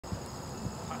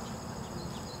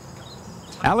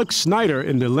Alex Schneider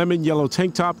in the lemon yellow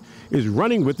tank top is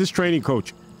running with his training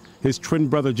coach. His twin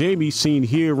brother Jamie, seen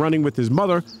here running with his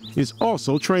mother, is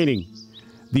also training.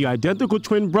 The identical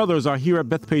twin brothers are here at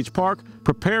Bethpage Park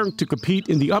preparing to compete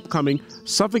in the upcoming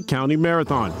Suffolk County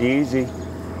Marathon. Easy.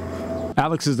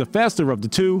 Alex is the faster of the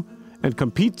two and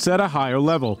competes at a higher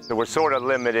level. So we're sort of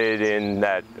limited in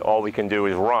that all we can do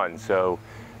is run, so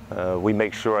we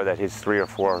make sure that his 3 or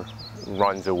 4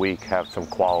 runs a week have some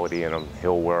quality in them,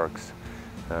 hill works,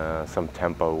 some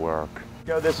tempo work.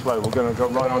 Go this way, we're going to go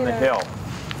run on the hill.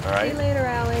 All right? See you later,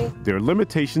 Allie. Their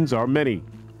limitations are many.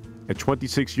 At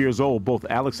 26 years old, both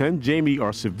Alex and Jamie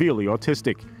are severely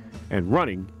autistic, and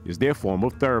running is their form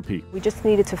of therapy. We just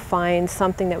needed to find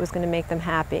something that was going to make them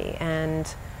happy,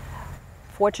 and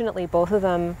fortunately both of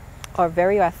them are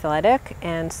very athletic,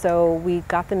 and so we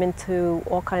got them into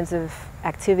all kinds of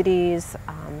activities,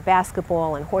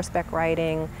 basketball and horseback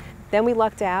riding. Then we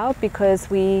lucked out because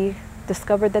we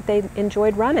discovered that they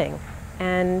enjoyed running,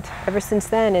 and ever since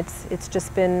then it's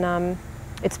just been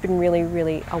really,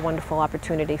 really a wonderful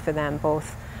opportunity for them,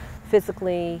 both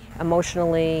physically,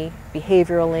 emotionally,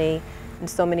 behaviorally, in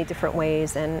so many different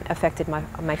ways, and affected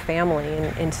my family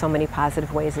in so many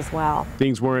positive ways as well.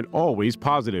 Things weren't always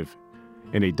positive,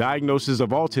 and a diagnosis of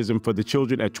autism for the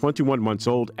children at 21 months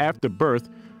old after birth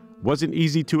wasn't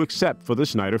easy to accept for the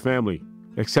Schneider family.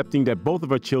 Accepting that both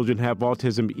of our children have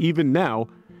autism even now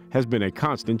has been a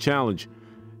constant challenge,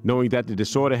 knowing that the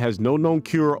disorder has no known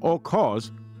cure or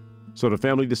cause. So the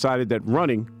family decided that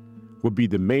running would be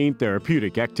the main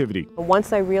therapeutic activity.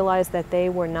 Once I realized that they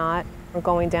were not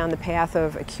going down the path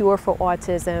of a cure for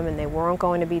autism, and they weren't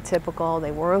going to be typical,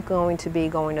 they weren't going to be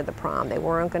going to the prom, they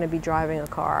weren't going to be driving a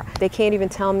car. They can't even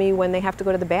tell me when they have to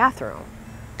go to the bathroom.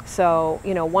 So,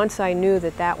 you know, once I knew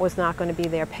that that was not going to be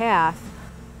their path,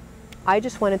 I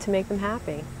just wanted to make them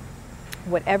happy.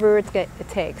 Whatever it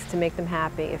takes to make them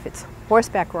happy. If it's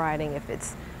horseback riding, if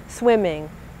it's swimming,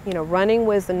 you know, running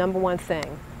was the #1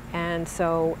 thing. And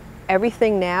so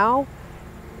everything now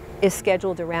is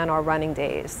scheduled around our running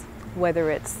days, whether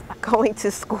it's going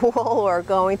to school or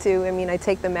going to, I mean, I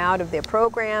take them out of their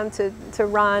program to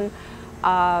run.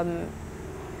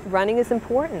 Running is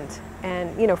important,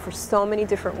 and, you know, for so many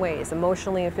different ways,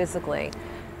 emotionally and physically.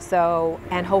 So,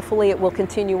 and hopefully it will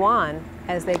continue on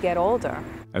as they get older.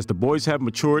 As the boys have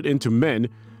matured into men,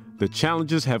 the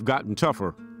challenges have gotten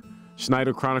tougher.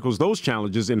 Schneider chronicles those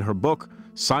challenges in her book,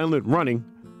 Silent Running,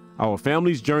 Our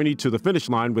Family's Journey to the Finish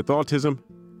Line with Autism,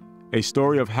 a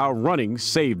story of how running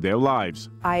saved their lives.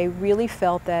 I really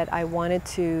felt that I wanted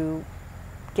to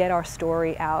get our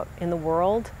story out in the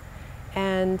world,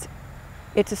 and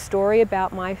it's a story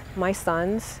about my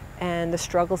sons and the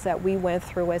struggles that we went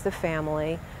through as a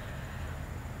family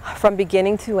from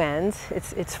beginning to end.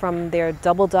 It's from their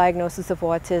double diagnosis of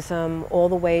autism all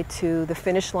the way to the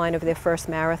finish line of their first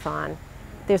marathon.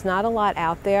 There's not a lot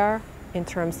out there in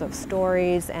terms of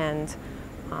stories and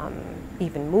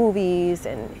even movies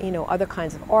and, you know, other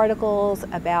kinds of articles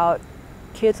about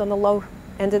kids on the low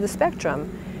end of the spectrum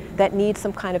that need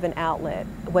some kind of an outlet,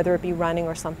 whether it be running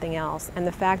or something else. And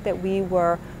the fact that we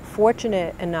were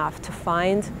fortunate enough to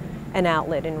find an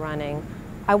outlet in running,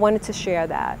 I wanted to share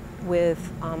that with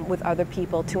other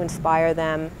people, to inspire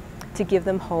them, to give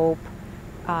them hope,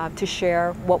 to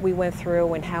share what we went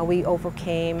through and how we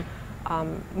overcame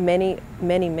many,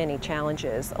 many, many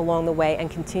challenges along the way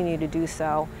and continue to do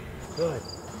so. Good.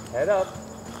 Head up.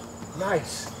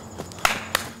 Nice.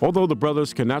 Although the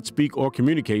brothers cannot speak or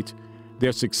communicate,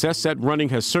 their success at running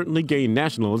has certainly gained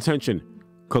national attention.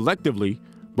 Collectively,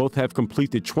 both have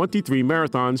completed 23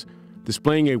 marathons,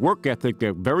 displaying a work ethic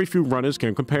that very few runners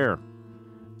can compare.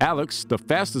 Alex, the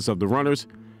fastest of the runners,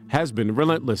 has been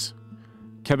relentless.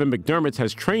 Kevin McDermott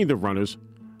has trained the runners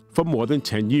for more than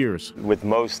 10 years. With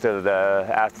most of the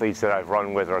athletes that I've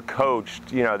run with or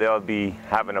coached, you know, they'll be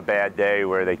having a bad day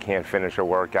where they can't finish a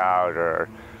workout, or,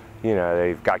 you know,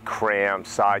 they've got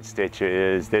cramps, side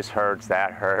stitches, this hurts,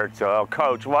 that hurts. Oh,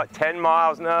 coach, what, 10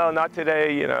 miles? No, not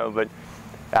today, you know, but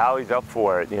Allie's up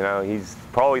for it, you know. He's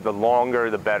probably the longer,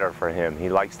 the better for him. He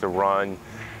likes to run.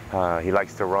 He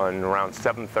likes to run around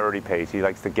 7:30 pace. He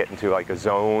likes to get into like a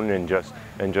zone and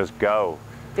just go.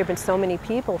 There have been so many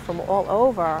people from all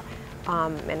over,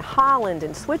 in Holland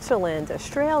and Switzerland,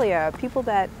 Australia, people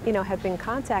that, you know, have been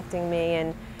contacting me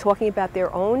and talking about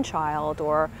their own child,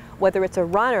 or whether it's a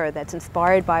runner that's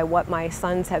inspired by what my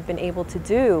sons have been able to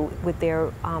do with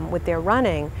their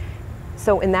running.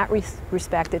 So in that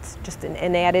respect, it's just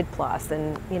an added plus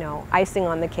and, you know, icing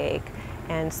on the cake.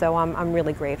 And so I'm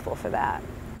really grateful for that.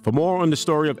 For more on the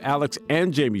story of Alex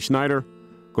and Jamie Schneider,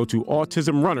 go to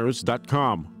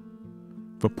autismrunners.com.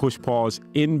 For Push Pause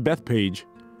in Bethpage,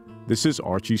 This is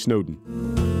Archie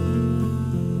Snowden.